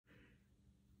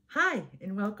Hi,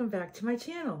 and welcome back to my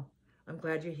channel. I'm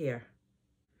glad you're here.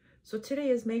 So today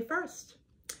is May 1st,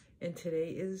 and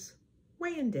today is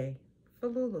weigh-in day for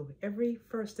Lulu. Every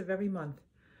first of every month,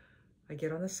 I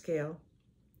get on the scale,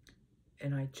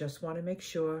 and I just want to make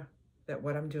sure that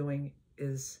what I'm doing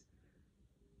is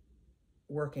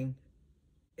working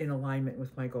in alignment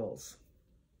with my goals.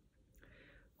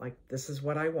 Like, this is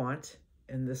what I want,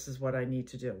 and this is what I need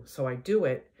to do. So I do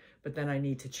it, but then I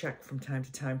need to check from time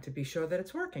to time to be sure that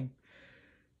it's working.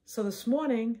 So this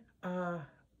morning,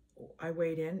 I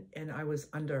weighed in and I was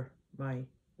under my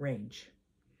range.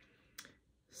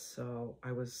 So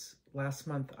last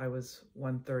month I was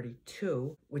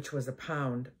 132, which was a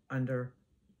pound under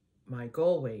my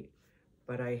goal weight,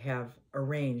 but I have a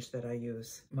range that I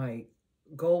use. My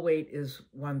goal weight is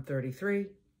 133.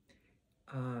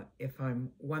 If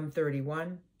I'm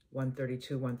 131,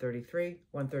 132, 133,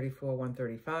 134,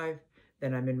 135,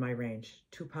 then I'm in my range.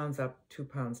 2 pounds up, 2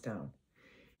 pounds down.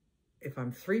 If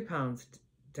I'm 3 pounds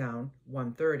down,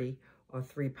 130, or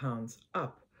 3 pounds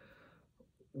up,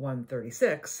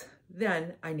 136,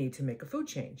 then I need to make a food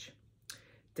change.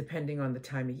 Depending on the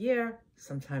time of year,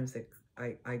 sometimes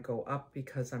I go up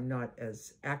because I'm not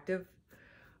as active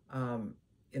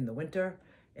in the winter,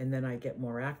 and then I get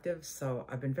more active. So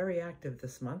I've been very active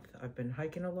this month. I've been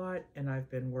hiking a lot, and I've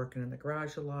been working in the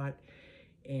garage a lot.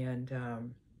 And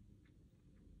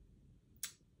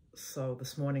so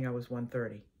this morning I was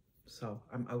 130. So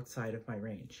I'm outside of my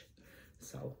range.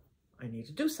 So I need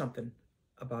to do something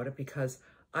about it because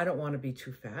I don't want to be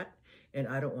too fat and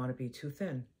I don't want to be too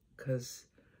thin, because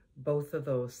both of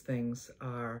those things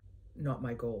are not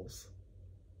my goals.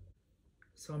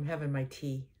 So I'm having my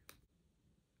tea.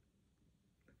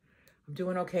 I'm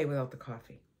doing okay without the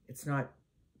coffee. It's not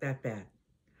that bad.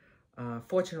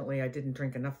 Fortunately, I didn't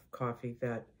drink enough coffee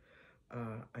that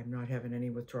I'm not having any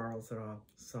withdrawals at all.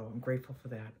 So I'm grateful for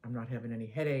that. I'm not having any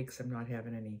headaches. I'm not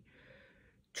having any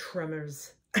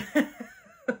tremors.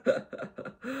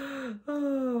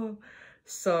 Oh.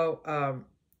 So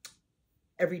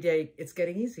every day it's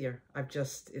getting easier.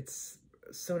 It's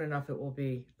soon enough it will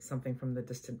be something from the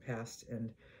distant past,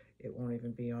 and it won't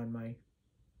even be on my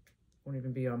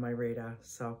radar.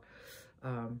 So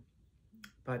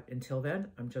but until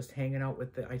then, I'm just hanging out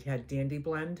with I had Dandy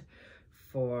Blend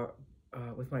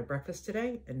with my breakfast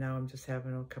today, and now I'm just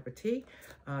having a cup of tea.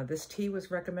 This tea was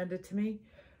recommended to me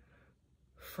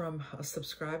from a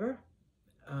subscriber.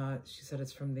 She said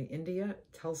it's from the India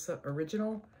Tulsa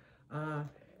Original.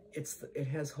 It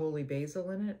has holy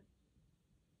basil in it.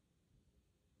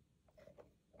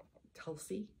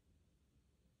 Tulsi.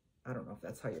 I don't know if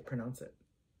that's how you pronounce it.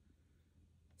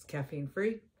 It's caffeine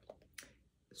free,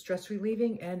 stress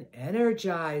relieving, and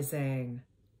energizing.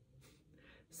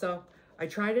 So I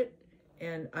tried it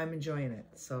and I'm enjoying it.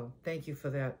 So thank you for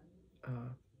that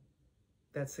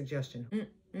suggestion.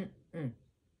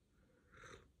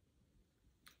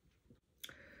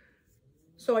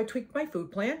 So I tweaked my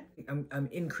food plan. I'm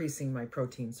increasing my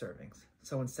protein servings.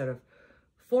 So instead of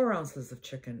 4 ounces of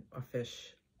chicken or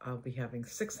fish, I'll be having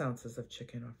 6 ounces of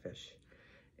chicken or fish.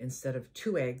 Instead of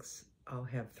 2 eggs, I'll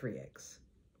have 3 eggs.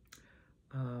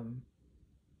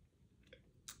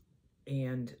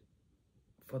 And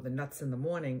for the nuts in the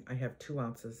morning, I have 2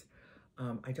 ounces.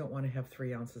 I don't want to have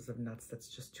 3 ounces of nuts. That's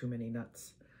just too many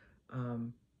nuts.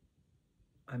 I'm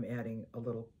adding a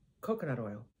little coconut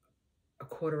oil.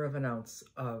 1/4 ounce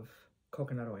of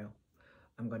coconut oil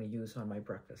I'm going to use on my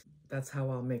breakfast. That's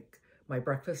how I'll make my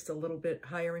breakfast a little bit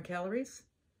higher in calories,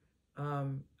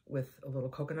 with a little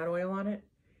coconut oil on it.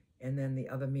 And then the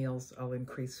other meals I'll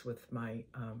increase with my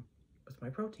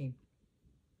protein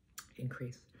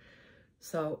increase.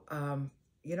 So,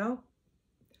 you know,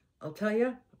 I'll tell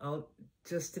you,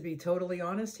 just to be totally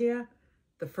honest here,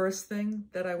 the first thing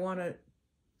that I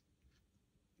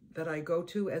go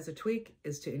to as a tweak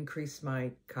is to increase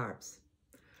my carbs.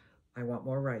 I want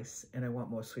more rice and I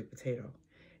want more sweet potato.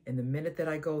 And the minute that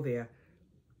I go there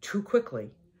too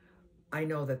quickly, I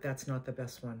know that that's not the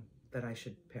best one that I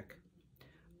should pick.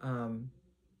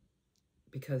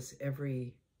 Because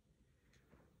every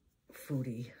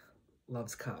foodie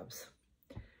loves carbs.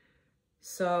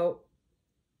 So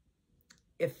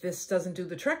if this doesn't do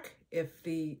the trick, if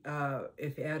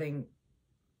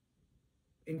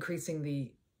increasing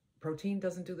the protein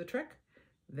doesn't do the trick,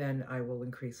 then I will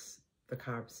increase the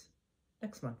carbs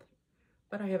next month.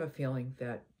 But I have a feeling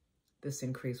that this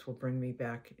increase will bring me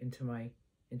back into my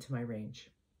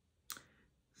range.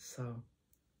 So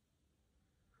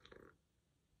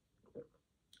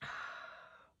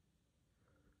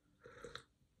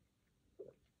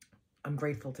I'm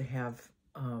grateful to have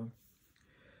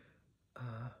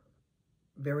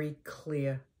very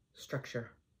clear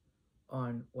structure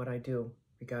on what I do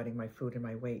regarding my food and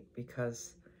my weight,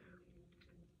 because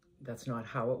that's not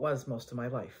how it was most of my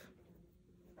life.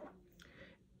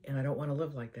 And I don't want to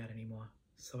live like that anymore.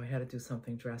 So I had to do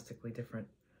something drastically different.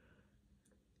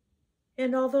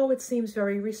 And although it seems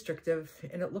very restrictive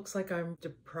and it looks like I'm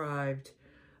deprived,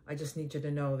 I just need you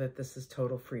to know that this is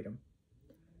total freedom.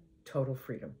 Total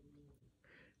freedom.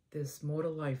 There's more to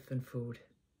life than food.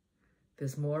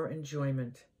 There's more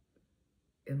enjoyment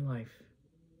in life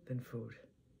than food.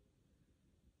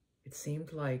 It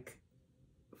seemed like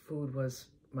food was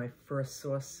my first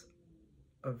source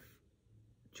of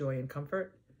joy and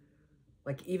comfort.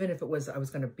 Like, even if it was, I was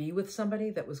going to be with somebody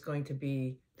that was going to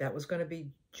be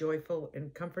joyful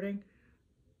and comforting,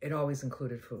 it always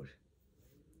included food.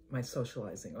 My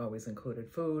socializing always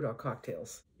included food or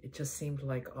cocktails. It just seemed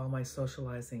like all my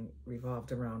socializing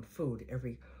revolved around food.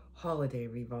 Every holiday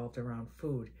revolved around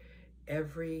food.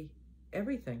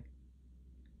 Everything.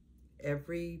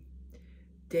 Every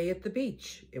day at the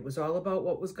beach, it was all about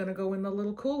what was going to go in the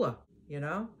little cooler, you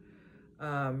know?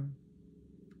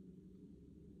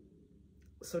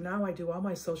 So now I do all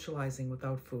my socializing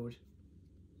without food,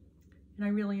 and I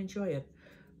really enjoy it.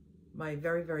 My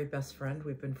very, very best friend,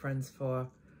 we've been friends for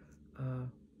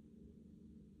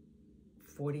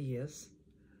 40 years.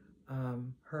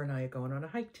 Her and I are going on a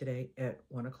hike today at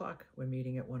 1 o'clock. We're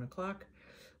meeting at 1 o'clock.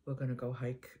 We're going to go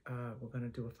hike. We're going to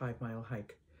do a 5-mile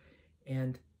hike.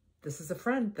 And this is a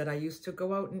friend that I used to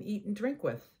go out and eat and drink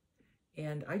with.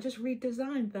 And I just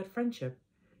redesigned that friendship.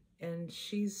 And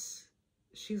she's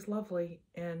lovely.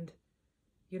 And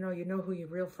you know who your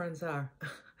real friends are.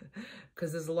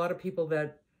 Because there's a lot of people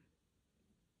that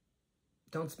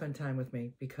don't spend time with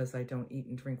me because I don't eat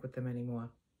and drink with them anymore.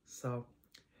 So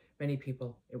many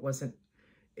people,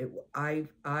 I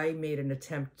made an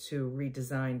attempt to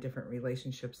redesign different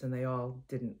relationships, and they all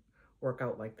didn't work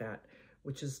out like that,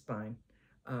 which is fine.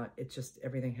 It just,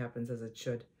 everything happens as it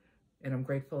should. And I'm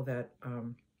grateful that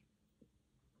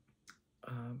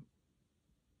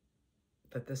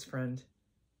that this friend,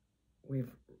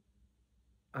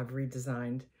 I've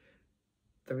redesigned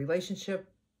the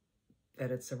relationship,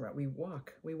 that it's around. We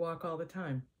walk all the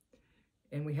time.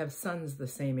 And we have sons the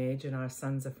same age, and our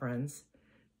sons are friends.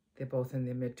 They're both in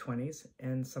their mid-20s,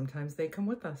 and sometimes they come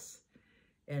with us.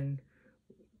 And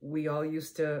we all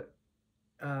used to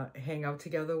hang out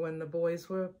together when the boys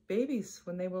were babies,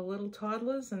 when they were little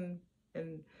toddlers, and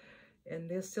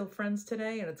they're still friends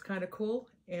today, and it's kind of cool.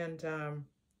 And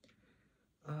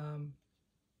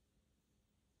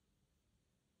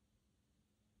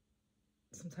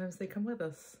sometimes they come with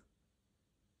us.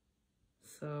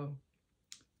 So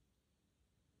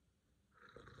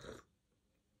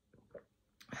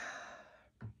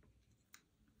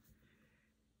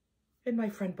and my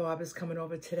friend Bob is coming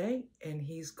over today, and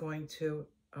he's going to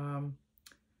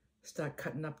start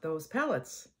cutting up those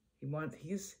pallets.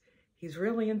 He's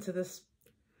really into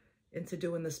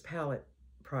doing this pallet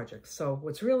project. So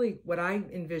what I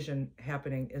envision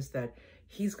happening is that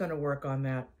he's going to work on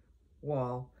that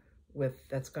wall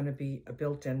that's going to be a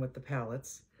built-in with the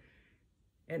pallets.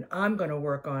 And I'm going to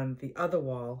work on the other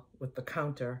wall with the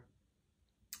counter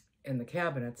and the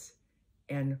cabinets.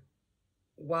 And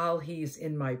while he's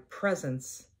in my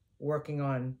presence working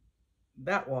on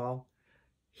that wall,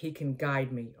 he can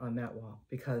guide me on that wall,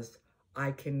 because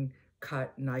I can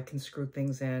cut and I can screw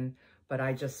things in, but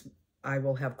I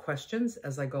will have questions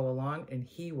as I go along, and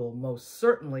he will most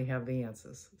certainly have the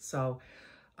answers. So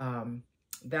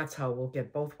that's how we'll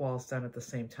get both walls done at the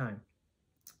same time.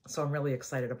 So I'm really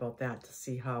excited about that, to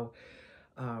see how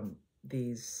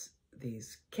these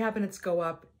cabinets go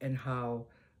up, and how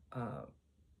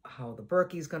the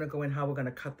Berkey's going to go in, how we're going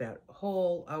to cut that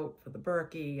hole out for the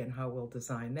Berkey, and how we'll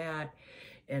design that.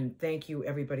 And thank you,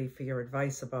 everybody, for your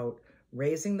advice about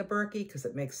raising the Berkey, because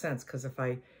it makes sense. Because if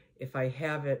I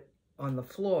have it on the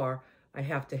floor, I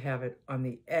have to have it on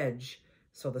the edge,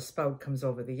 so the spout comes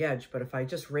over the edge. But if I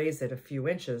just raise it a few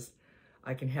inches,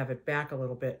 I can have it back a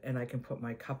little bit, and I can put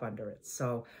my cup under it.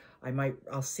 So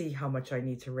I'll see how much I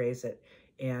need to raise it.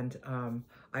 And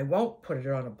I won't put it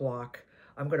on a block.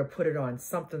 I'm going to put it on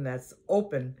something that's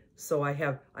open, so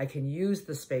I can use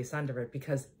the space under it,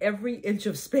 because every inch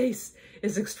of space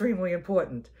is extremely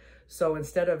important. So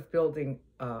instead of building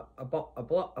a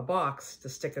box to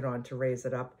stick it on to raise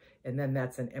it up, and then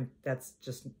that's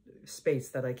just space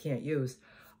that I can't use,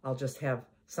 I'll just have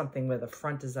something where the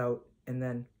front is out, and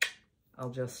then I'll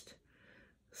just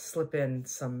slip in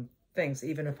some things,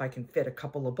 even if I can fit a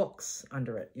couple of books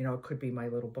under it. You know, it could be my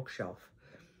little bookshelf.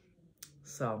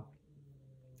 So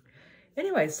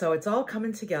anyway, so it's all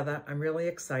coming together. I'm really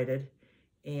excited.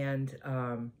 And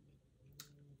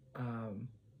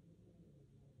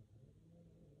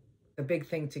The big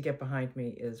thing to get behind me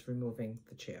is removing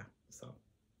the chair. So,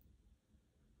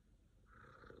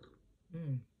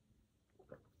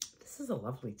 this is a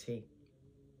lovely tea.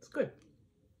 It's good.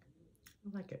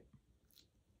 I like it.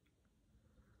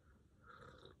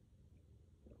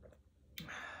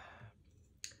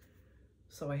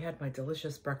 So I had my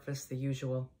delicious breakfast, the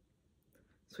usual: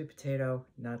 sweet potato,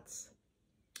 nuts,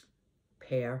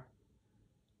 pear,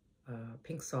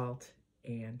 pink salt,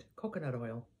 and coconut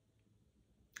oil.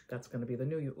 That's going to be the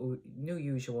new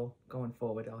usual going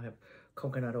forward. I'll have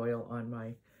coconut oil on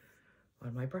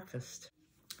my breakfast.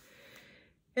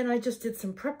 And I just did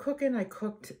some prep cooking. I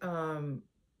cooked a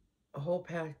whole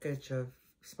package of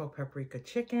smoked paprika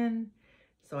chicken.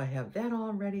 So I have that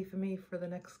all ready for me for the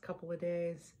next couple of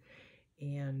days.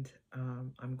 And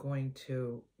I'm going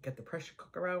to get the pressure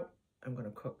cooker out. I'm going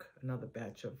to cook another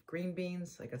batch of green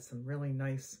beans. I got some really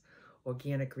nice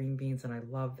organic green beans, and I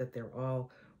love that they're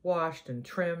all washed and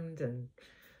trimmed, and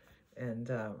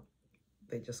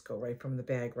they just go right from the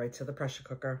bag right to the pressure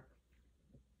cooker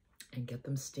and get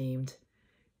them steamed,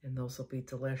 and those will be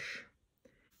delish.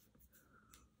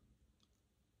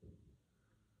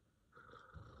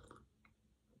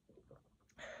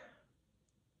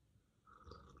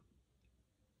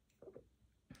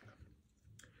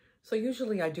 So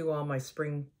usually I do all my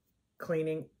spring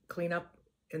cleanup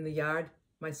in the yard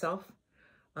myself.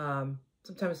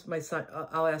 Sometimes my son,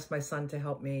 I'll ask my son to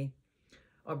help me,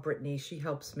 or Brittany, she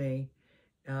helps me.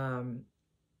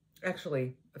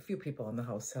 Actually, a few people in the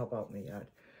house help out in the yard,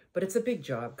 but it's a big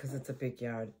job because it's a big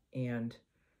yard, and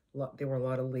there were a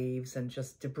lot of leaves and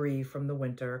just debris from the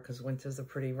winter, because winters are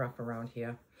pretty rough around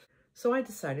here. So I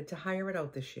decided to hire it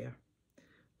out this year.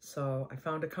 So I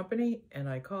found a company and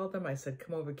I called them. I said,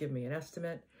 come over, give me an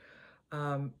estimate.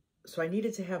 So I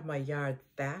needed to have my yard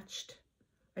thatched.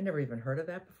 I never even heard of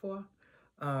that before.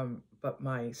 But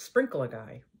my sprinkler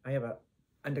guy, I have a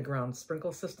underground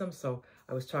sprinkle system. So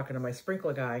I was talking to my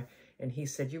sprinkler guy, and he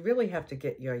said, you really have to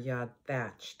get your yard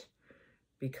thatched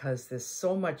because there's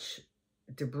so much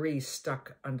debris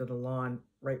stuck under the lawn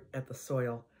right at the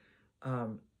soil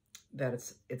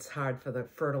that it's hard for the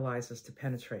fertilizers to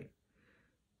penetrate.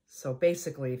 So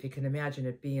basically, if you can imagine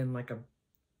it being like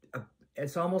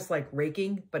it's almost like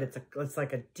raking, but it's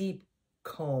like a deep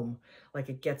comb, like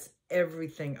it gets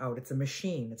everything out. It's a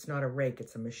machine. It's not a rake,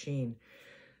 it's a machine.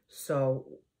 So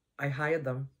I hired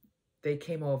them. They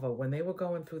came over. When they were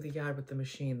going through the yard with the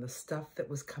machine, the stuff that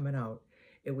was coming out,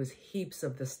 it was heaps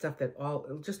of the stuff that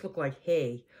it just looked like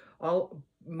hay, all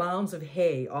mounds of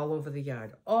hay all over the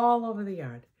yard, all over the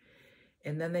yard.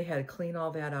 And then they had to clean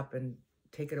all that up and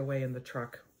take it away in the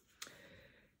truck.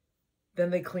 Then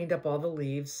they cleaned up all the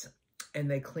leaves, and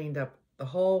they cleaned up the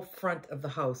whole front of the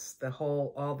house,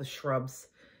 all the shrubs.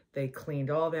 They cleaned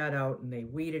all that out, and they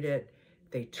weeded it.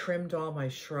 They trimmed all my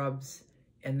shrubs,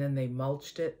 and then they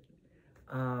mulched it.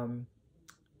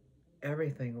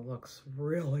 Everything looks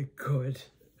really good.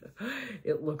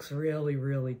 It looks really,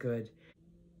 really good.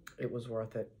 It was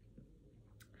worth it.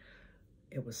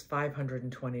 It was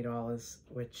 $520,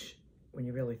 which, when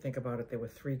you really think about it, there were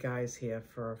 3 guys here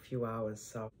for a few hours,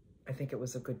 so I think it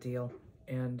was a good deal.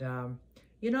 And,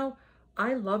 you know,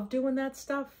 I love doing that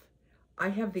stuff. I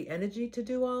have the energy to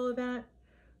do all of that,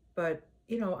 but,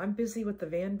 you know, I'm busy with the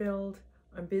van build.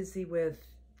 I'm busy with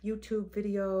YouTube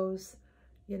videos.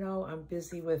 You know, I'm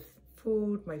busy with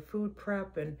food, my food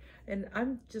prep, and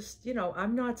I'm just, you know,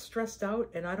 I'm not stressed out,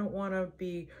 and I don't want to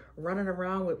be running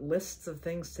around with lists of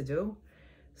things to do.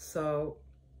 So,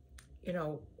 you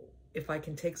know, if I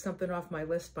can take something off my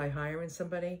list by hiring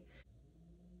somebody,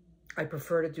 I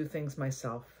prefer to do things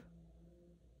myself,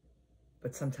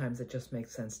 but sometimes it just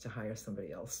makes sense to hire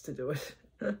somebody else to do it.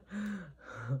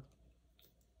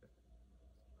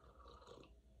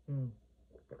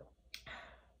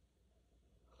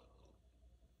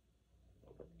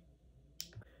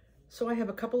 So I have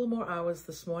a couple of more hours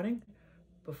this morning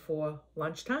before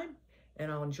lunchtime, and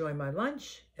I'll enjoy my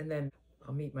lunch, and then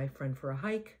I'll meet my friend for a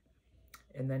hike,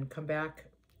 and then come back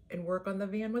and work on the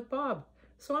van with Bob.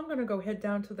 So I'm going to go head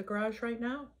down to the garage right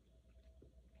now.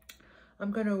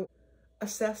 I'm going to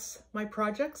assess my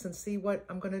projects and see what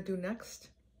I'm going to do next.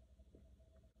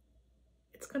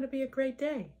 It's going to be a great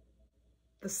day.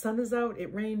 The sun is out.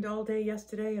 It rained all day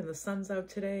yesterday, and the sun's out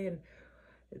today, and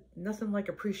nothing like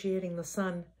appreciating the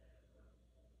sun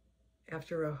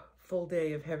after a full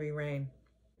day of heavy rain.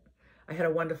 I had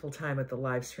a wonderful time at the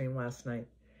live stream last night.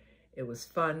 It was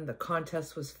fun. The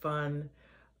contest was fun.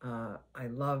 I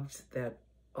loved that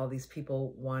all these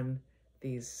people won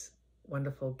these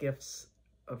wonderful gifts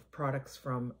of products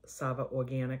from Sava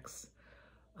Organics.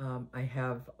 I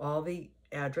have all the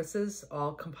addresses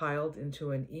all compiled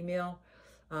into an email.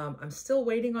 I'm still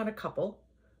waiting on a couple,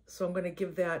 so I'm going to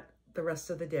give that the rest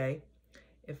of the day.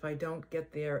 If I don't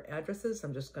get their addresses,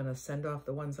 I'm just going to send off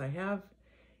the ones I have,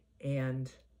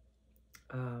 and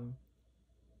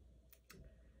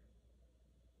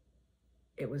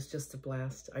it was just a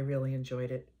blast. I really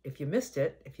enjoyed it. If you missed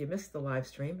it, if you missed the live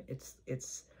stream,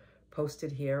 it's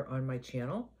posted here on my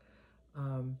channel.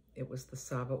 It was the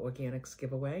Sava Organics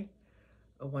giveaway,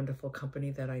 a wonderful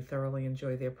company that I thoroughly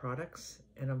enjoy their products,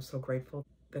 and I'm so grateful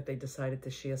that they decided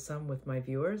to share some with my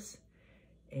viewers,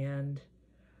 and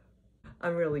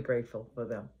I'm really grateful for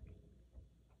them.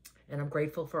 And I'm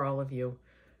grateful for all of you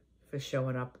for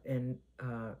showing up and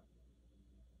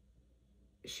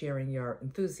sharing your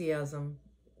enthusiasm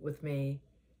with me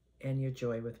and your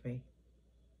joy with me.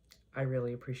 I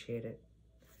really appreciate it.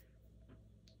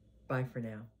 Bye for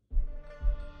now.